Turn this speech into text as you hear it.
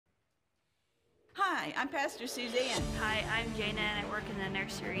Hi, I'm Pastor Suzanne. Hi, I'm Jana and I work in the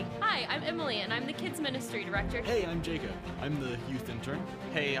nursery. Hi, I'm Emily and I'm the Kids Ministry Director. Hey, I'm Jacob. I'm the youth intern.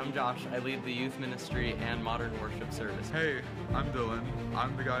 Hey, I'm Josh. I lead the youth ministry and modern worship service. Hey, I'm Dylan.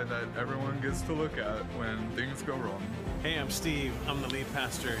 I'm the guy that everyone gets to look at when things go wrong. Hey, I'm Steve. I'm the lead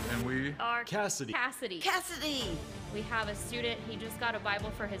pastor. And we Are Cassidy. Cassidy! We have a student, he just got a Bible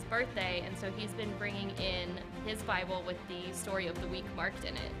for his birthday, and so he's been bringing in his Bible with the story of the week marked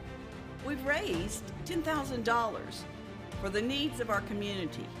in it. We've raised $10,000 for the needs of our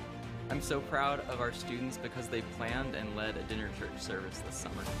community. I'm so proud of our students because they planned and led a dinner church service this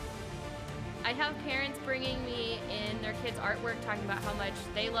summer. I have parents bringing me in their kids' artwork talking about how much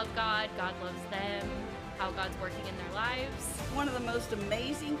they love God, God loves them, how God's working in their lives. One of the most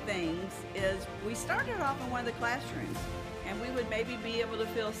amazing things is we started off in one of the classrooms, and we would maybe be able to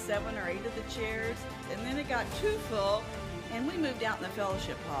fill 7 or 8 of the chairs, and then it got too full, and we moved out in the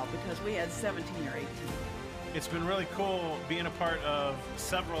fellowship hall because we had 17 or 18. It's been really cool being a part of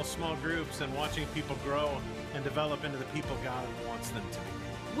several small groups and watching people grow and develop into the people God wants them to be.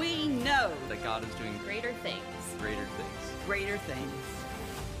 We know That God is doing Greater things. greater things. greater things.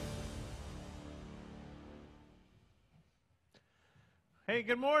 Hey,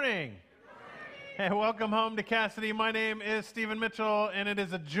 good morning. Hey, welcome home to Cassidy. My name is Stephen Mitchell, and it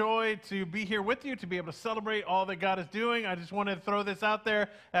is a joy to be here with you, to be able to celebrate all that God is doing. I just wanted to throw this out there.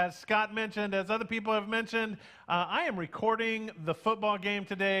 As Scott mentioned, as other people have mentioned, I am recording the football game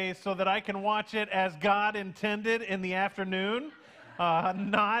today so that I can watch it as God intended in the afternoon.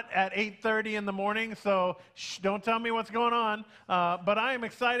 Not at 8:30 in the morning, so don't tell me what's going on. But I am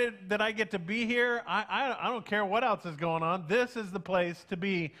excited that I get to be here. I don't care what else is going on. This is the place to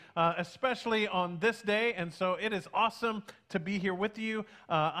be, especially on this day, and so it is awesome to be here with you.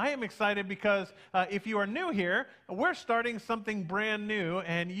 I am excited because if you are new here, we're starting something brand new,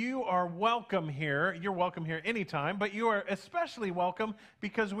 and you are welcome here. You're welcome here anytime, but you are especially welcome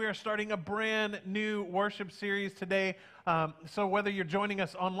because we are starting a brand new worship series today. So whether you're joining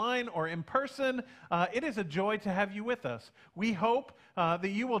us online or in person, it is a joy to have you with us. We hope that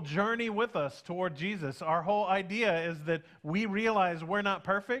you will journey with us toward Jesus. Our whole idea is that we realize we're not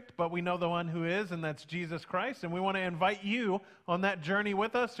perfect, but we know the one who is, and that's Jesus Christ. And we want to invite you on that journey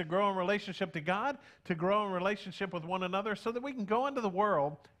with us to grow in relationship to God, to grow in relationship with one another, so that we can go into the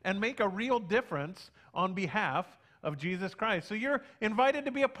world and make a real difference on behalf of Jesus Christ. So you're invited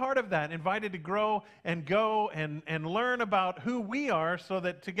to be a part of that, invited to grow and go and learn about who we are so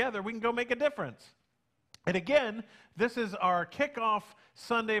that together we can go make a difference. And again, this is our kickoff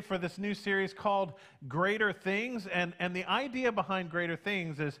Sunday for this new series called Greater Things. And the idea behind Greater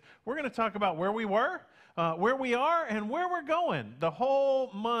Things is we're going to talk about where we were, where we are, and where we're going. The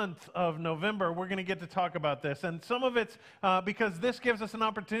whole month of November, we're going to get to talk about this. And some of it's because this gives us an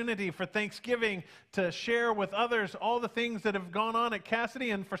opportunity for Thanksgiving to share with others all the things that have gone on at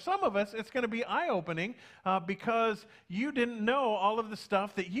Cassidy. And for some of us, it's going to be eye-opening because you didn't know all of the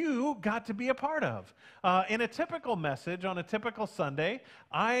stuff that you got to be a part of. In a typical message on a typical Sunday,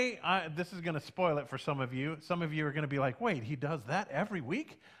 this is going to spoil it for some of you. Some of you are going to be like, wait, he does that every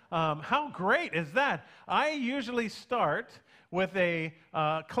week? How great is that? I usually start with a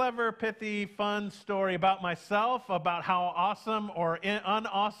clever, pithy, fun story about myself, about how awesome or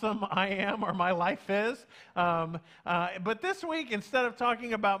unawesome I am or my life is. But this week, instead of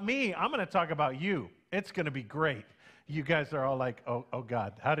talking about me, I'm going to talk about you. It's going to be great. You guys are all like, oh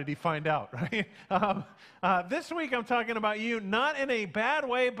God, how did he find out, right? This week I'm talking about you, not in a bad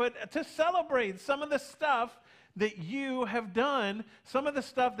way, but to celebrate some of the stuff that you have done, some of the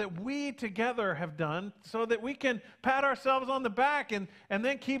stuff that we together have done, so that we can pat ourselves on the back and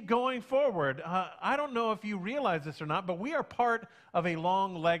then keep going forward. I don't know if you realize this or not, but we are part of a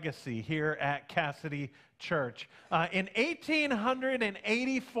long legacy here at Cassidy Church. In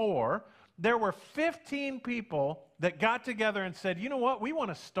 1884, there were 15 people that got together and said, you know what, we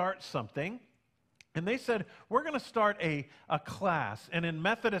want to start something. And they said, we're going to start a class. And in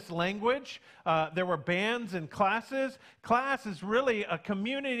Methodist language, there were bands and classes. Class is really a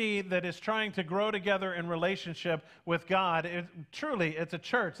community that is trying to grow together in relationship with God. Truly, it's a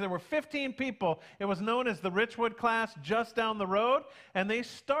church. There were 15 people. It was known as the Richwood class just down the road. And they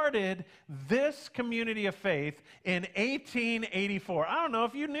started this community of faith in 1884. I don't know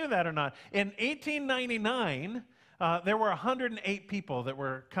if you knew that or not. In 1899, there were 108 people that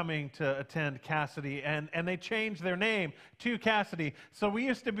were coming to attend Cassidy, and they changed their name to Cassidy. So we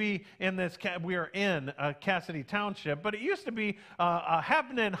used to be in this, we are in Cassidy Township, but it used to be a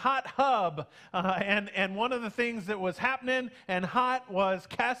happening hot hub, and one of the things that was happening and hot was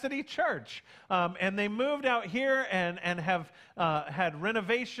Cassidy Church. And they moved out here and have had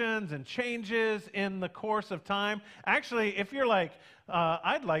renovations and changes in the course of time. Actually, if you're like,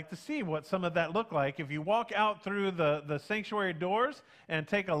 I'd like to see what some of that looked like. If you walk out through the sanctuary doors and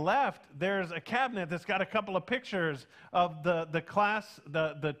take a left, there's a cabinet that's got a couple of pictures of the class,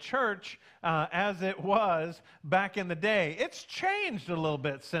 the church as it was back in the day. It's changed a little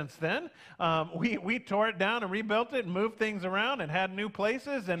bit since then. We tore it down and rebuilt it and moved things around and had new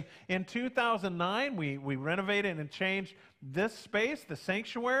places. And in 2009, we renovated and changed this space, the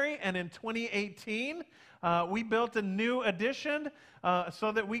sanctuary. And in 2018, we built a new addition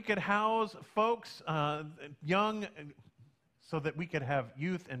so that we could house folks, young, so that we could have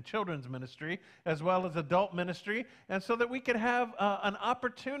youth and children's ministry as well as adult ministry, and so that we could have an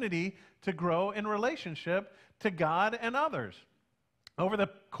opportunity to grow in relationship to God and others. Over the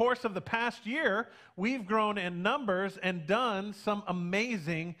course of the past year, we've grown in numbers and done some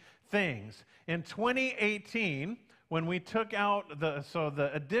amazing things. In 2018, when we took out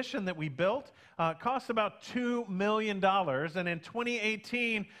the addition that we built cost about $2 million, and in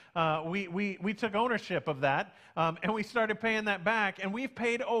 2018 we took ownership of that, and we started paying that back, and we've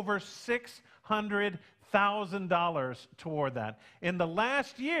paid over $600,000 toward that. In the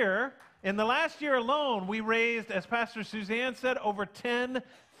last year alone, we raised, as Pastor Suzanne said, over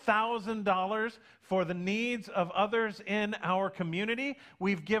 $10,000 for the needs of others in our community.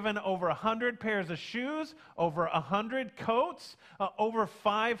 We've given over 100 pairs of shoes, over 100 coats, over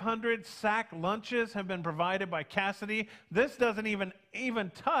 500 sack lunches have been provided by Cassidy. This doesn't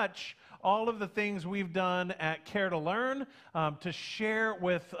even touch all of the things we've done at Care to Learn to share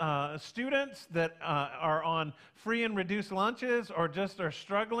with students that are on free and reduced lunches or just are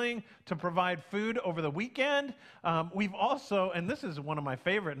struggling to provide food over the weekend. We've also, and this is one of my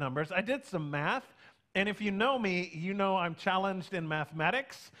favorite numbers, I did some math. And if you know me, you know I'm challenged in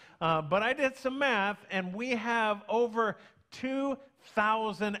mathematics. But I did some math, and we have over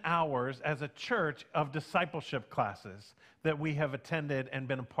 2,000 hours as a church of discipleship classes that we have attended and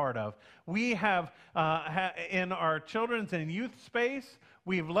been a part of. We have, in our children's and youth space,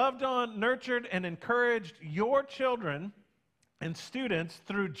 we've loved on, nurtured, and encouraged your children and students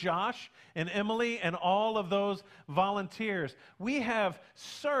through Josh and Emily and all of those volunteers. We have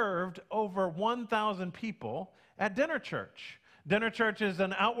served over 1,000 people at Dinner Church. Dinner Church is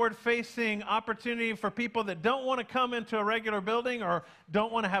an outward-facing opportunity for people that don't want to come into a regular building or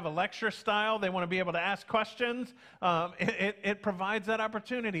don't want to have a lecture style. They want to be able to ask questions. It provides that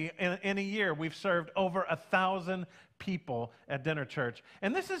opportunity. In a year, we've served over 1,000 people at Dinner Church.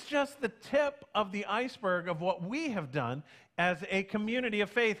 And this is just the tip of the iceberg of what we have done as a community of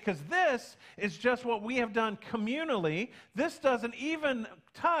faith, because this is just what we have done communally. This doesn't even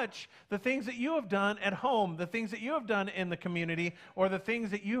touch the things that you have done at home, the things that you have done in the community, or the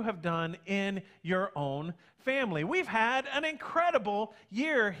things that you have done in your own family. We've had an incredible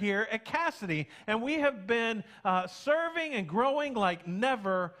year here at Cassidy, and we have been serving and growing like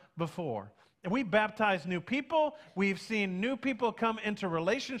never before. And we baptized new people. We've seen new people come into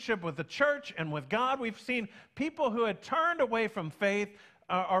relationship with the church and with God. We've seen people who had turned away from faith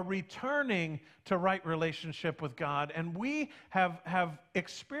are returning to right relationship with God. And we have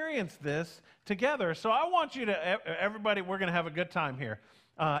experienced this together. So I want you to, everybody, we're going to have a good time here.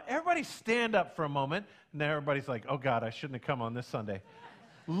 Everybody stand up for a moment. And everybody's like, oh God, I shouldn't have come on this Sunday.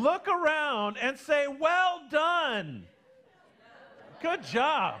 Look around and say, well done. Good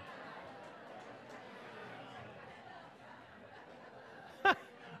job.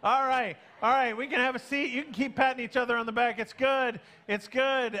 All right, we can have a seat. You can keep patting each other on the back. It's good.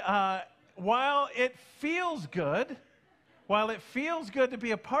 While it feels good to be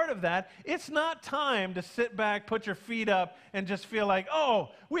a part of that, it's not time to sit back, put your feet up, and just feel like, oh,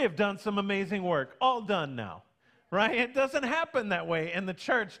 we have done some amazing work. All done now, right? It doesn't happen that way in the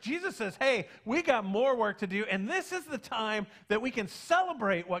church. Jesus says, hey, we got more work to do, and this is the time that we can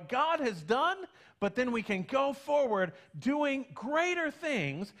celebrate what God has done, but then we can go forward doing greater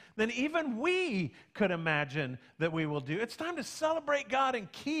things than even we could imagine that we will do. It's time to celebrate God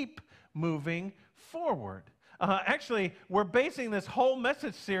and keep moving forward. Actually, we're basing this whole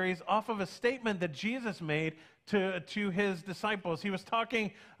message series off of a statement that Jesus made to his disciples. He was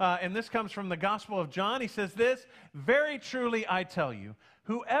talking, and this comes from the Gospel of John. He says this, very truly I tell you,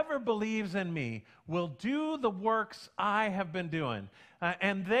 Whoever believes in me will do the works I have been doing,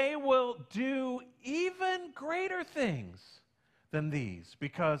 and they will do even greater things than these,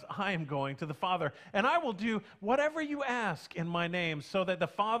 because I am going to the Father. And I will do whatever you ask in my name, so that the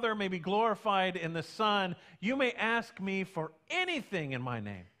Father may be glorified in the Son. You may ask me for anything in my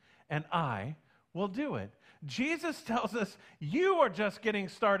name, and I will do it. Jesus tells us you are just getting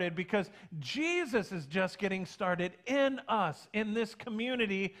started, because Jesus is just getting started in us, in this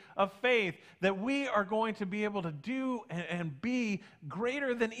community of faith, that we are going to be able to do and be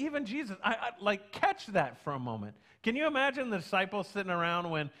greater than even Jesus. I like, catch that for a moment. Can you imagine the disciples sitting around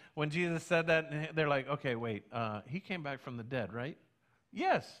when Jesus said that, and they're like, okay, wait, he came back from the dead, right?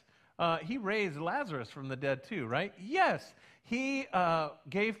 Yes. He raised Lazarus from the dead too, right? Yes. He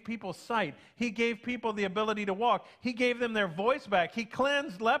gave people sight. He gave people the ability to walk. He gave them their voice back. He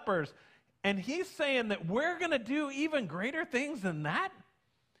cleansed lepers. And he's saying that we're going to do even greater things than that?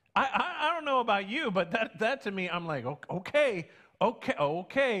 I don't know about you, but that to me, I'm like, okay.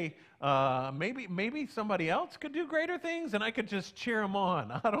 Maybe somebody else could do greater things, and I could just cheer him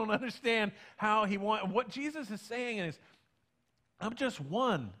on. I don't understand how what Jesus is saying is, I'm just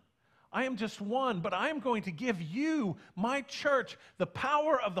one. I am just one, but I am going to give you, my church, the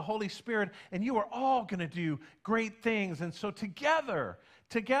power of the Holy Spirit, and you are all going to do great things. And so together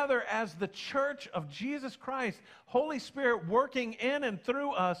as the church of Jesus Christ, Holy Spirit working in and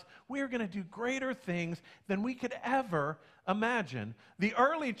through us, we are going to do greater things than we could ever imagine. The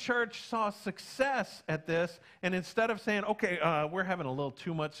early church saw success at this, and instead of saying, okay, we're having a little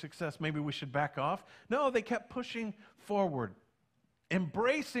too much success, maybe we should back off. No, they kept pushing forward,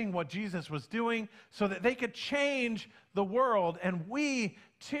 embracing what Jesus was doing so that they could change the world, and we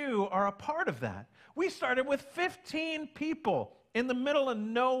too are a part of that. We started with 15 people in the middle of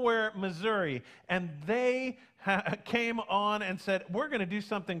nowhere, Missouri, and they came on and said, we're going to do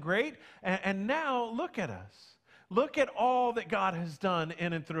something great, and now look at us. Look at all that God has done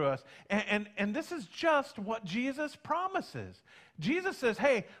in and through us. And this is just what Jesus promises. Jesus says,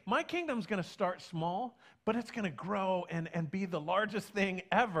 hey, my kingdom's going to start small, but it's going to grow and be the largest thing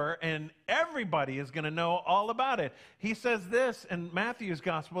ever, and everybody is going to know all about it. He says this in Matthew's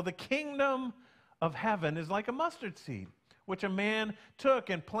gospel, the kingdom of heaven is like a mustard seed, which a man took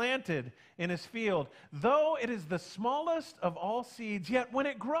and planted in his field. Though it is the smallest of all seeds, yet when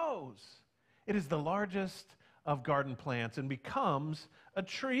it grows, it is the largest of garden plants and becomes a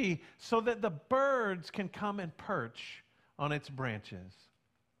tree, so that the birds can come and perch on its branches.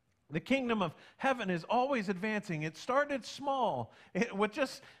 The kingdom of heaven is always advancing. It started small with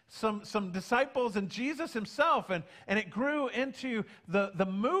just some disciples and Jesus himself, and it grew into the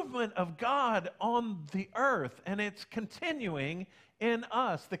movement of God on the earth, and it's continuing in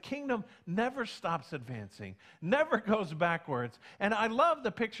us. The kingdom never stops advancing, never goes backwards. And I love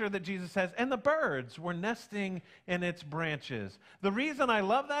the picture that Jesus has, and the birds were nesting in its branches. The reason I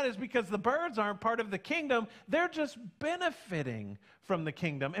love that is because the birds aren't part of the kingdom, they're just benefiting from the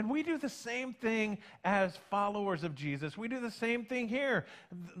kingdom. And we do the same thing as followers of Jesus. We do the same thing here.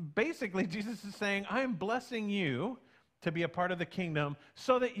 Basically, Jesus is saying, I am blessing you to be a part of the kingdom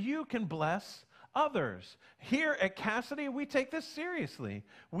so that you can bless others. Here at Cassidy, we take this seriously.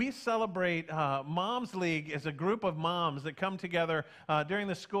 We celebrate Moms League as a group of moms that come together during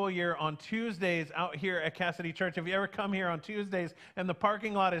the school year on Tuesdays out here at Cassidy Church. If you ever come here on Tuesdays and the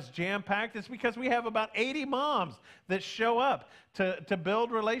parking lot is jam-packed, it's because we have about 80 moms that show up to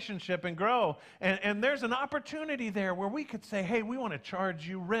build relationship and grow. And there's an opportunity there where we could say, hey, we want to charge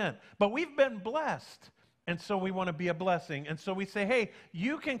you rent, but we've been blessed. And so we want to be a blessing. And so we say, hey,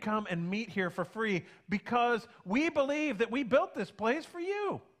 you can come and meet here for free because we believe that we built this place for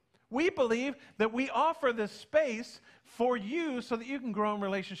you. We believe that we offer this space for you so that you can grow in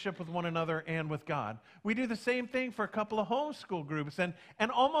relationship with one another and with God. We do the same thing for a couple of homeschool groups and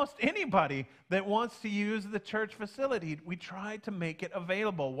almost anybody that wants to use the church facility. We try to make it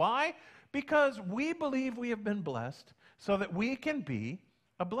available. Why? Because we believe we have been blessed so that we can be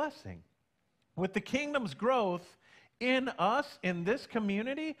a blessing. With the kingdom's growth in us, in this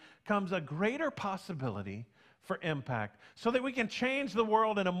community, comes a greater possibility for impact so that we can change the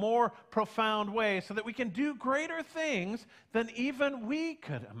world in a more profound way, so that we can do greater things than even we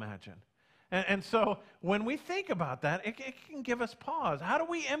could imagine. And so when we think about that, it can give us pause. How do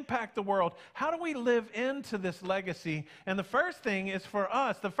we impact the world? How do we live into this legacy? And the first thing is for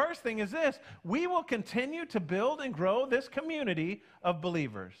us, the first thing is this: we will continue to build and grow this community of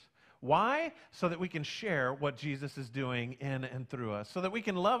believers. Why? So that we can share what Jesus is doing in and through us, so that we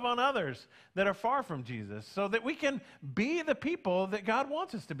can love on others that are far from Jesus, so that we can be the people that God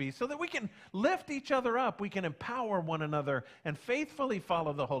wants us to be, so that we can lift each other up, we can empower one another, and faithfully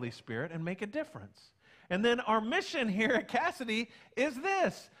follow the Holy Spirit and make a difference. And then our mission here at Cassidy is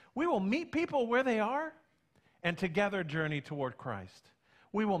this: we will meet people where they are and together journey toward Christ.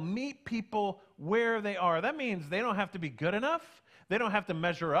 We will meet people where they are. That means they don't have to be good enough. They don't have to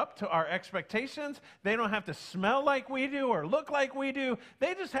measure up to our expectations. They don't have to smell like we do or look like we do.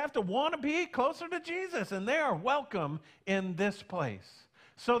 They just have to want to be closer to Jesus, and they are welcome in this place.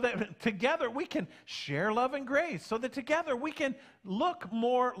 So that together we can share love and grace, so that together we can look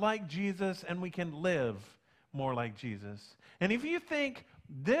more like Jesus and we can live more like Jesus. And if you think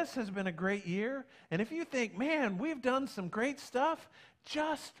this has been a great year, and if you think, man, we've done some great stuff,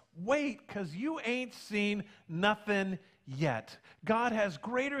 just wait, because you ain't seen nothing yet. God has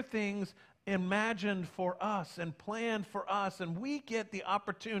greater things imagined for us and planned for us, and we get the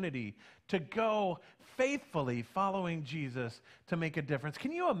opportunity to go faithfully following Jesus to make a difference.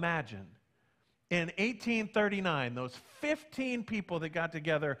 Can you imagine in 1839, those 15 people that got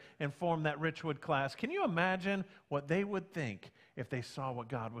together and formed that Richwood class, can you imagine what they would think if they saw what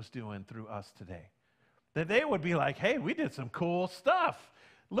God was doing through us today? That they would be like, hey, we did some cool stuff.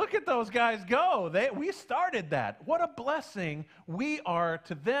 Look at those guys go. We started that. What a blessing we are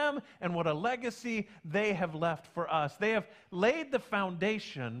to them, and what a legacy they have left for us. They have laid the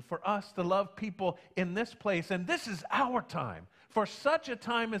foundation for us to love people in this place, and this is our time. For such a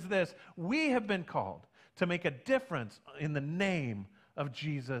time as this, we have been called to make a difference in the name of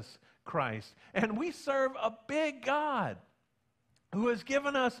Jesus Christ. And we serve a big God who has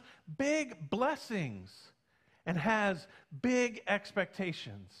given us big blessings and has big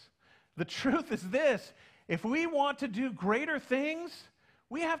expectations. The truth is this: if we want to do greater things,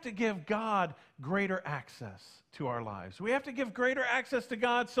 we have to give God greater access to our lives. We have to give greater access to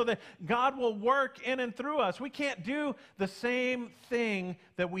God so that God will work in and through us. We can't do the same thing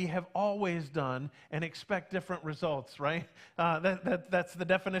that we have always done and expect different results, right? That's the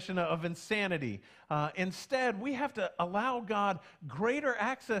definition of insanity. Instead, we have to allow God greater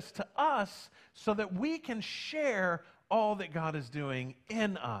access to us so that we can share all that God is doing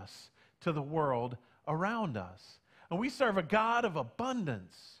in us to the world around us. And we serve a God of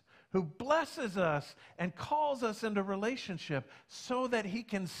abundance who blesses us and calls us into relationship so that he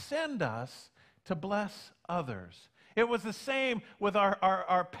can send us to bless others. It was the same with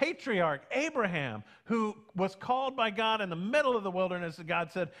our patriarch, Abraham, who was called by God in the middle of the wilderness. And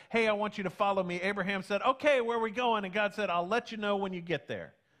God said, hey, I want you to follow me. Abraham said, okay, where are we going? And God said, I'll let you know when you get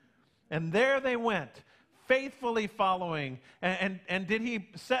there. And there they went, faithfully following. And did he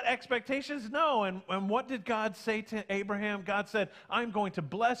set expectations? No. And what did God say to Abraham? God said, I'm going to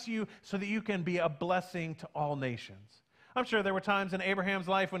bless you so that you can be a blessing to all nations. I'm sure there were times in Abraham's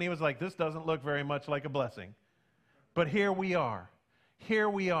life when he was like, this doesn't look very much like a blessing. But here we are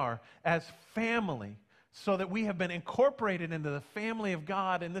as family, so that we have been incorporated into the family of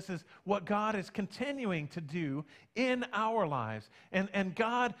God, and this is what God is continuing to do in our lives. And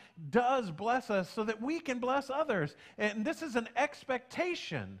God does bless us so that we can bless others. And this is an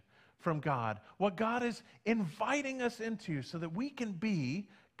expectation from God, what God is inviting us into so that we can be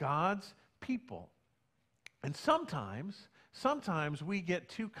God's people. And sometimes we get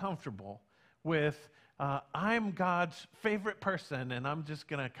too comfortable with, I'm God's favorite person, and I'm just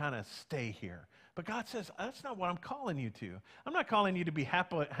going to kind of stay here. But God says, that's not what I'm calling you to. I'm not calling you to be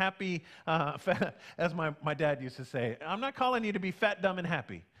happy fat, as my dad used to say. I'm not calling you to be fat, dumb, and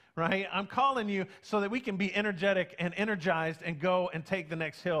happy, right? I'm calling you so that we can be energetic and energized and go and take the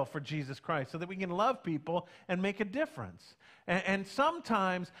next hill for Jesus Christ, so that we can love people and make a difference. And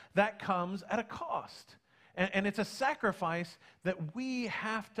sometimes that comes at a cost. And it's a sacrifice that we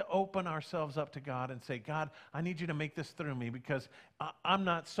have to open ourselves up to God and say, God, I need you to make this through me, because I'm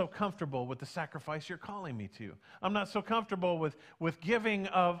not so comfortable with the sacrifice you're calling me to. I'm not so comfortable with giving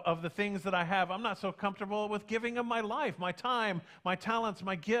of the things that I have. I'm not so comfortable with giving of my life, my time, my talents,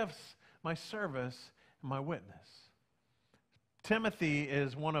 my gifts, my service, and my witness. Timothy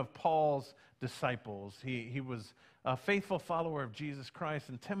is one of Paul's disciples. He was a faithful follower of Jesus Christ,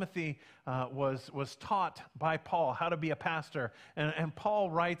 and Timothy was taught by Paul how to be a pastor. And Paul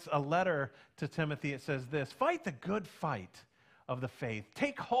writes a letter to Timothy. It says this: fight the good fight of the faith.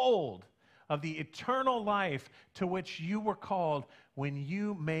 Take hold of the eternal life to which you were called when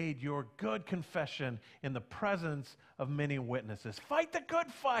you made your good confession in the presence of many witnesses. Fight the good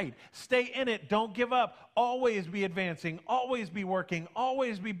fight. Stay in it. Don't give up. Always be advancing. Always be working.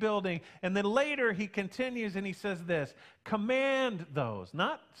 Always be building. And then later he continues and he says this, command those,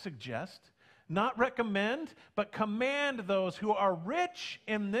 not suggest, not recommend, but command those who are rich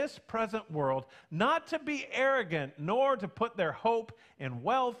in this present world not to be arrogant, nor to put their hope in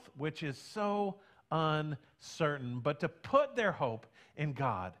wealth, which is so uncertain, but to put their hope in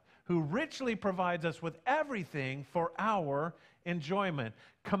God, who richly provides us with everything for our enjoyment.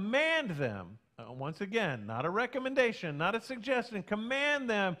 Command them, once again, not a recommendation, not a suggestion, command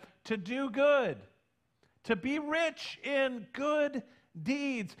them to do good, to be rich in good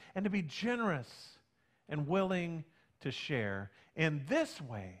deeds, and to be generous and willing to share. In this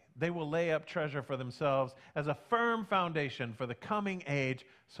way, they will lay up treasure for themselves as a firm foundation for the coming age,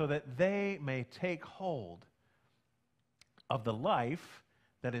 so that they may take hold of the life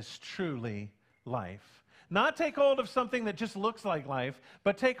that is truly life. Not take hold of something that just looks like life,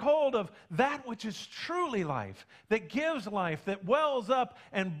 but take hold of that which is truly life, that gives life, that wells up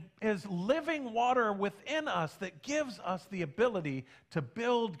and is living water within us, that gives us the ability to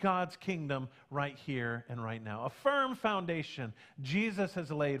build God's kingdom right here and right now. A firm foundation Jesus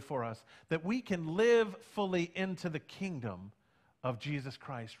has laid for us, that we can live fully into the kingdom of Jesus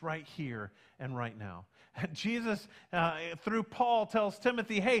Christ right here and right now. Jesus, through Paul, tells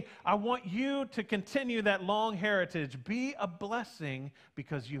Timothy, hey, I want you to continue that long heritage. Be a blessing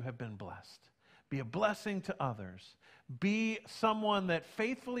because you have been blessed. Be a blessing to others. Be someone that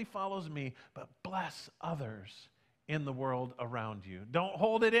faithfully follows me, but bless others in the world around you. Don't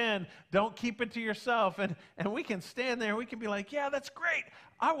hold it in. Don't keep it to yourself. And we can stand there and we can be like, yeah, that's great.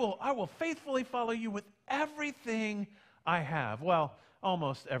 I will faithfully follow you with everything I have. Well,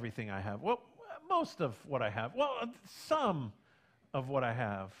 almost everything I have. Well, most of what I have. Well, some of what I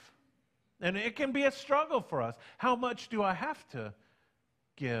have. And it can be a struggle for us. How much do I have to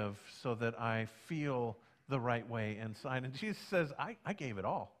give so that I feel the right way inside? And Jesus says, I gave it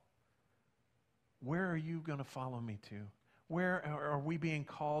all. Where are you going to follow me to? Where are we being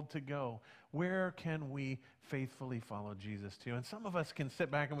called to go? Where can we faithfully follow Jesus to? And some of us can sit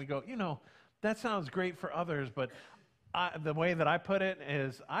back and we go, that sounds great for others, but the way that I put it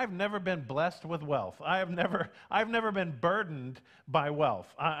is, I've never been blessed with wealth. I've never been burdened by wealth.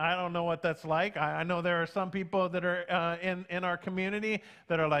 I don't know what that's like. I know there are some people that are in our community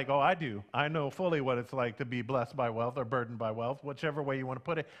that are like, oh, I do. I know fully what it's like to be blessed by wealth or burdened by wealth, whichever way you want to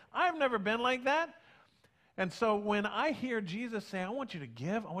put it. I've never been like that. And so when I hear Jesus say, I want you to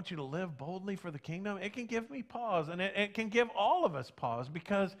give, I want you to live boldly for the kingdom, it can give me pause, and it can give all of us pause,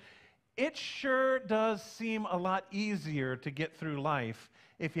 because it sure does seem a lot easier to get through life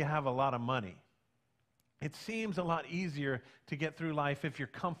if you have a lot of money. It seems a lot easier to get through life if you're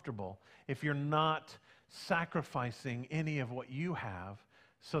comfortable, if you're not sacrificing any of what you have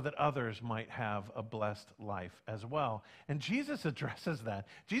so that others might have a blessed life as well. And Jesus addresses that.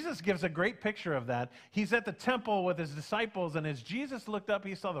 Jesus gives a great picture of that. He's at the temple with his disciples, and as Jesus looked up,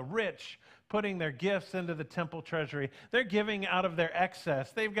 he saw the rich putting their gifts into the temple treasury. They're giving out of their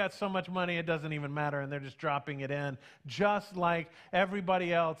excess. They've got so much money it doesn't even matter, and they're just dropping it in, just like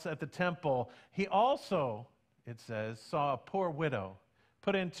everybody else at the temple. He also, it says, saw a poor widow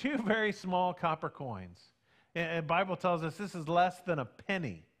put in 2 very small copper coins. And the Bible tells us this is less than a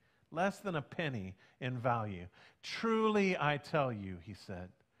penny in value. Truly, I tell you, he said,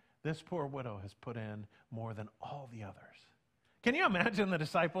 this poor widow has put in more than all the others. Can you imagine the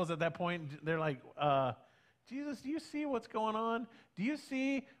disciples at that point? They're like, Jesus, do you see what's going on? Do you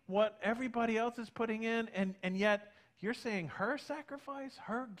see what everybody else is putting in? And yet, you're saying her sacrifice,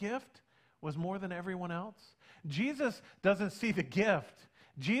 her gift, was more than everyone else? Jesus doesn't see the gift.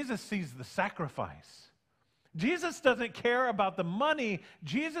 Jesus sees the sacrifice. Jesus doesn't care about the money.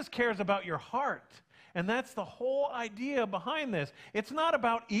 Jesus cares about your heart. And that's the whole idea behind this. It's not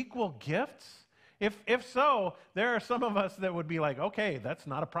about equal gifts. If so, there are some of us that would be like, okay, that's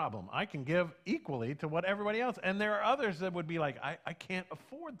not a problem. I can give equally to what everybody else. And there are others that would be like, I can't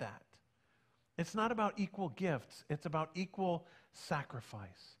afford that. It's not about equal gifts. It's about equal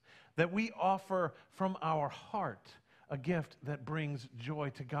sacrifice. That we offer from our heart a gift that brings joy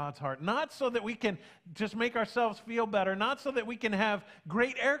to God's heart. Not so that we can just make ourselves feel better, not so that we can have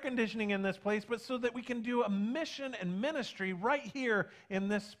great air conditioning in this place, but so that we can do a mission and ministry right here in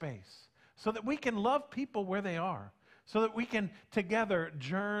this space, so that we can love people where they are, so that we can together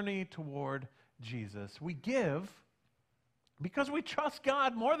journey toward Jesus. We give because we trust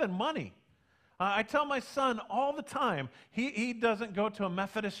God more than money. I tell my son all the time, he doesn't go to a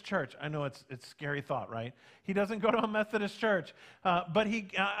Methodist church. I know it's a scary thought, right? He doesn't go to a Methodist church, but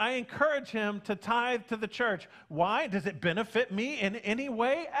I encourage him to tithe to the church. Why? Does it benefit me in any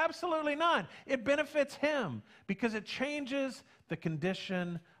way? Absolutely not. It benefits him because it changes the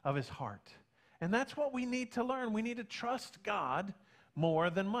condition of his heart. And that's what we need to learn. We need to trust God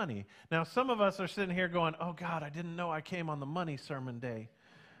more than money. Now, some of us are sitting here going, oh, God, I didn't know I came on the money sermon day.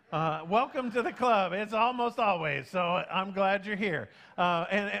 Welcome to the club. It's almost always, so I'm glad you're here.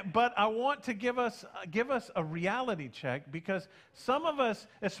 But I want to give us a reality check, because some of us,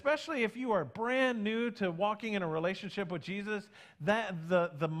 especially if you are brand new to walking in a relationship with Jesus, that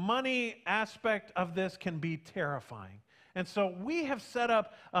the money aspect of this can be terrifying. And so we have set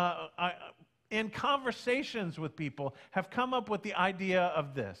up in conversations with people, have come up with the idea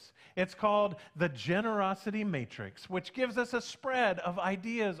of this. It's called the Generosity Matrix, which gives us a spread of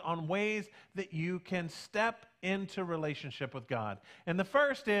ideas on ways that you can step into relationship with God. And the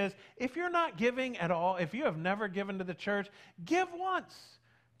first is, if you're not giving at all, if you have never given to the church, give once.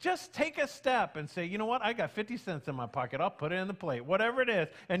 Just take a step and say, you know what, I got 50 cents in my pocket. I'll put it in the plate, whatever it is.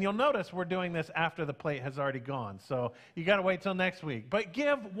 And you'll notice we're doing this after the plate has already gone. So you got to wait till next week. But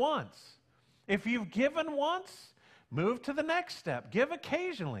give once. If you've given once, move to the next step. Give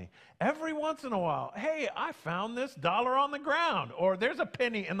occasionally. Every once in a while, hey, I found this dollar on the ground, or there's a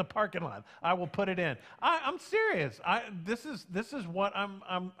penny in the parking lot. I will put it in. I'm serious. This is what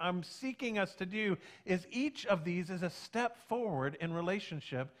I'm seeking us to do. Is each of these is a step forward in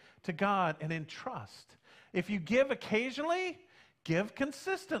relationship to God and in trust. If you give occasionally, give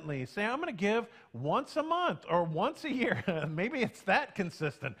consistently. Say, I'm going to give once a month or once a year. Maybe it's that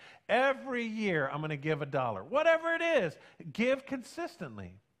consistent. Every year, I'm going to give $1. Whatever it is, give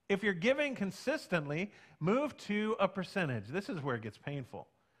consistently. If you're giving consistently, move to a percentage. This is where it gets painful,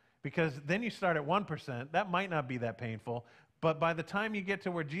 because then you start at 1%. That might not be that painful, but by the time you get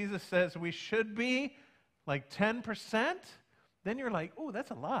to where Jesus says we should be, like 10%, then you're like, oh, that's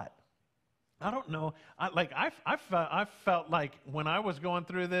a lot. I don't know. I felt like when I was going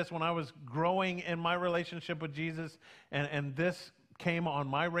through this, when I was growing in my relationship with Jesus, and this came on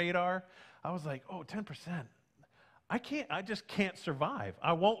my radar, I was like, oh, 10%. I just can't survive.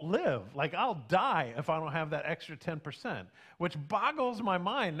 I won't live. Like, I'll die if I don't have that extra 10%, which boggles my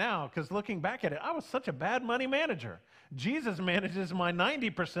mind now, because looking back at it, I was such a bad money manager. Jesus manages my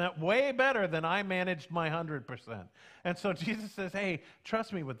 90% way better than I managed my 100%. And so Jesus says, hey,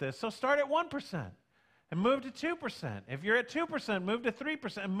 trust me with this. So start at 1% and move to 2%. If you're at 2%, move to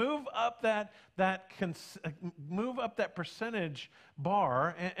 3%. Move up that percentage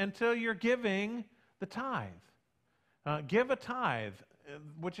bar until you're giving the tithe. Give a tithe,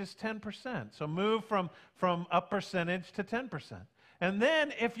 which is 10%. So move from a percentage to 10%. And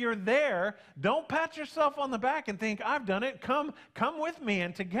then if you're there, don't pat yourself on the back and think, I've done it. Come with me,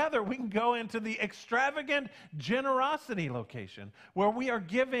 and together we can go into the extravagant generosity location where we are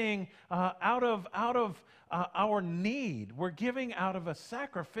giving out of our need. We're giving out of a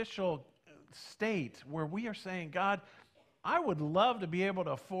sacrificial state where we are saying, God, I would love to be able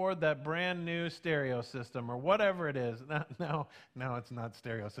to afford that brand new stereo system or whatever it is. Now it's not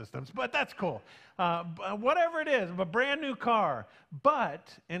stereo systems, but that's cool. Whatever it is, a brand new car.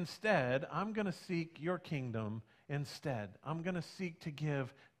 But instead, I'm going to seek your kingdom instead. I'm going to seek to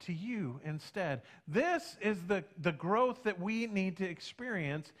give to you instead. This is the growth that we need to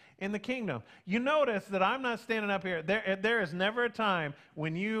experience in the kingdom. You notice that I'm not standing up here. There is never a time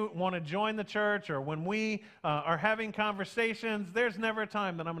when you want to join the church or when we are having conversations, there's never a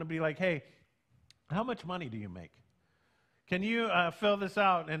time that I'm going to be like, hey, how much money do you make? Can you fill this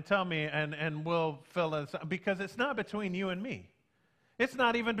out and tell me, and we'll fill this out? Because it's not between you and me. It's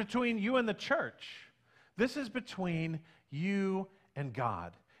not even between you and the church. This is between you and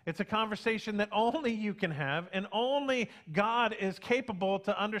God. It's a conversation that only you can have, and only God is capable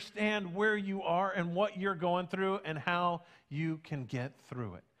to understand where you are and what you're going through and how you can get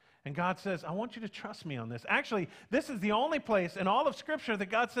through it. And God says, I want you to trust me on this. Actually, this is the only place in all of Scripture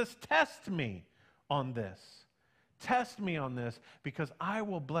that God says, test me on this. Test me on this, because I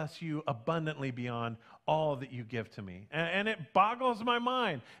will bless you abundantly beyond all that you give to me. And it boggles my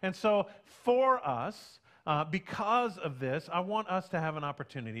mind. And so for us, because of this, I want us to have an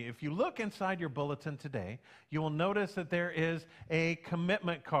opportunity. If you look inside your bulletin today, you will notice that there is a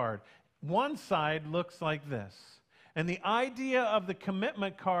commitment card. One side looks like this. And the idea of the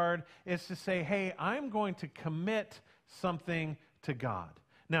commitment card is to say, hey, I'm going to commit something to God.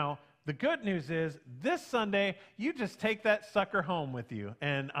 Now, The good news is this Sunday, you just take that sucker home with you.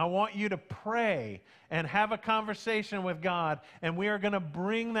 And I want you to pray and have a conversation with God. And we are going to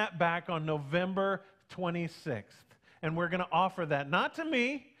bring that back on November 26th. And we're going to offer that, not to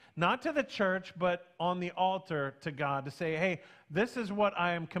me, not to the church, but on the altar to God to say, hey, this is what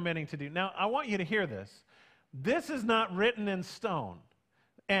I am committing to do. Now, I want you to hear this. This is not written in stone.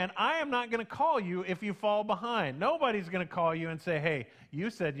 And I am not going to call you if you fall behind. Nobody's going to call you and say, hey, you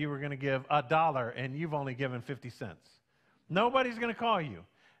said you were going to give $1 and you've only given 50 cents. Nobody's going to call you.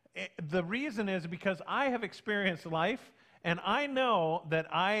 The reason is because I have experienced life, and I know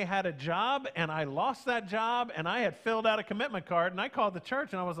that I had a job and I lost that job and I had filled out a commitment card, and I called the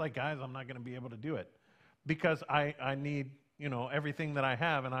church and I was like, guys, I'm not going to be able to do it because I need, everything that I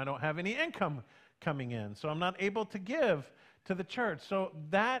have, and I don't have any income coming in. So I'm not able to give to the church. So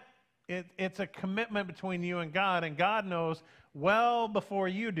it's a commitment between you and God knows well before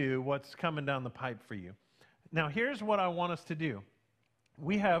you do what's coming down the pipe for you. Now, here's what I want us to do.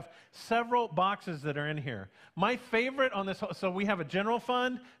 We have several boxes that are in here. My favorite on this, so we have a general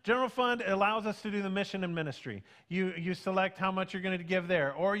fund. General fund allows us to do the mission and ministry. You select how much you're going to give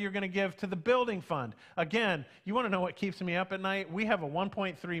there, or you're going to give to the building fund. Again, you want to know what keeps me up at night? We have a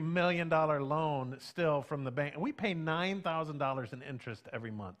 $1.3 million loan still from the bank. We pay $9,000 in interest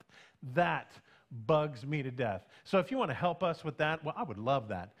every month. That bugs me to death. So if you want to help us with that, well, I would love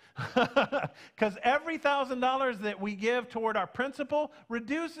that. Because every $1,000 that we give toward our principal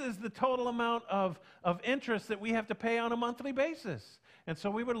reduces the total amount of interest that we have to pay on a monthly basis. And so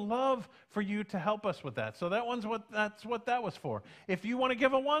we would love for you to help us with that. So that's what that was for. If you want to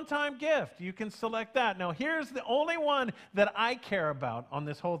give a one-time gift, you can select that. Now, here's the only one that I care about on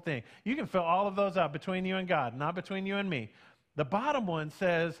this whole thing. You can fill all of those out between you and God, not between you and me. The bottom one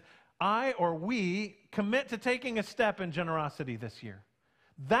says, I or we commit to taking a step in generosity this year.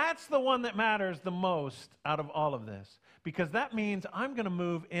 That's the one that matters the most out of all of this, because that means I'm going to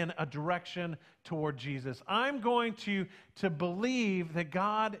move in a direction toward Jesus. I'm going to believe that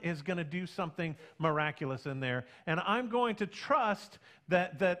God is going to do something miraculous in there, and I'm going to trust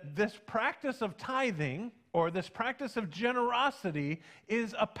that this practice of tithing or this practice of generosity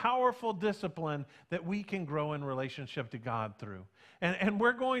is a powerful discipline that we can grow in relationship to God through. And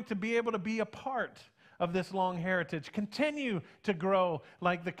we're going to be able to be a part of this long heritage, continue to grow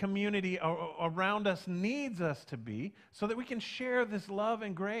like the community around us needs us to be, so that we can share this love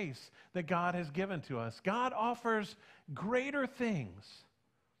and grace that God has given to us. God offers greater things.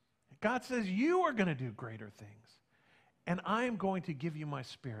 God says, you are going to do greater things. And I am going to give you my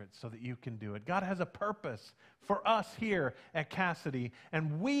Spirit so that you can do it. God has a purpose for us here at Cassidy,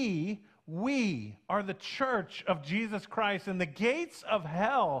 and we are the church of Jesus Christ, and the gates of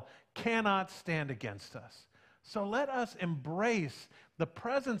hell cannot stand against us. So let us embrace the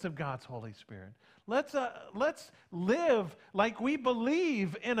presence of God's Holy Spirit. Let's live like we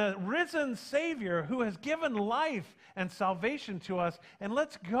believe in a risen Savior who has given life and salvation to us, and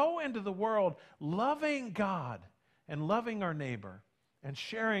let's go into the world loving God and loving our neighbor and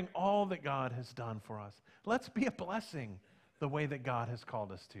sharing all that God has done for us. Let's be a blessing the way that God has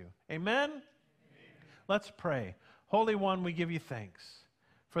called us to. Amen? Amen. Let's pray. Holy One, we give you thanks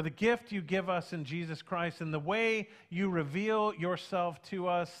for the gift you give us in Jesus Christ and the way you reveal yourself to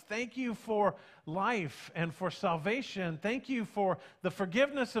us. Thank you for life and for salvation. Thank you for the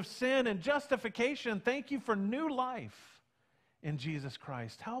forgiveness of sin and justification. Thank you for new life in Jesus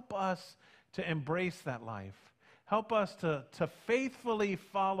Christ. Help us to embrace that life. Help us to faithfully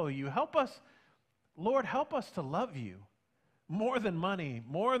follow you. Help us, Lord, help us to love you more than money,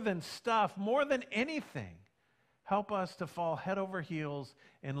 more than stuff, more than anything. Help us to fall head over heels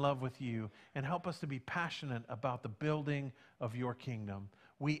in love with you, and help us to be passionate about the building of your kingdom.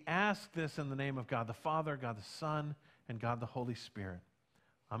 We ask this in the name of God the Father, God the Son, and God the Holy Spirit.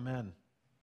 Amen.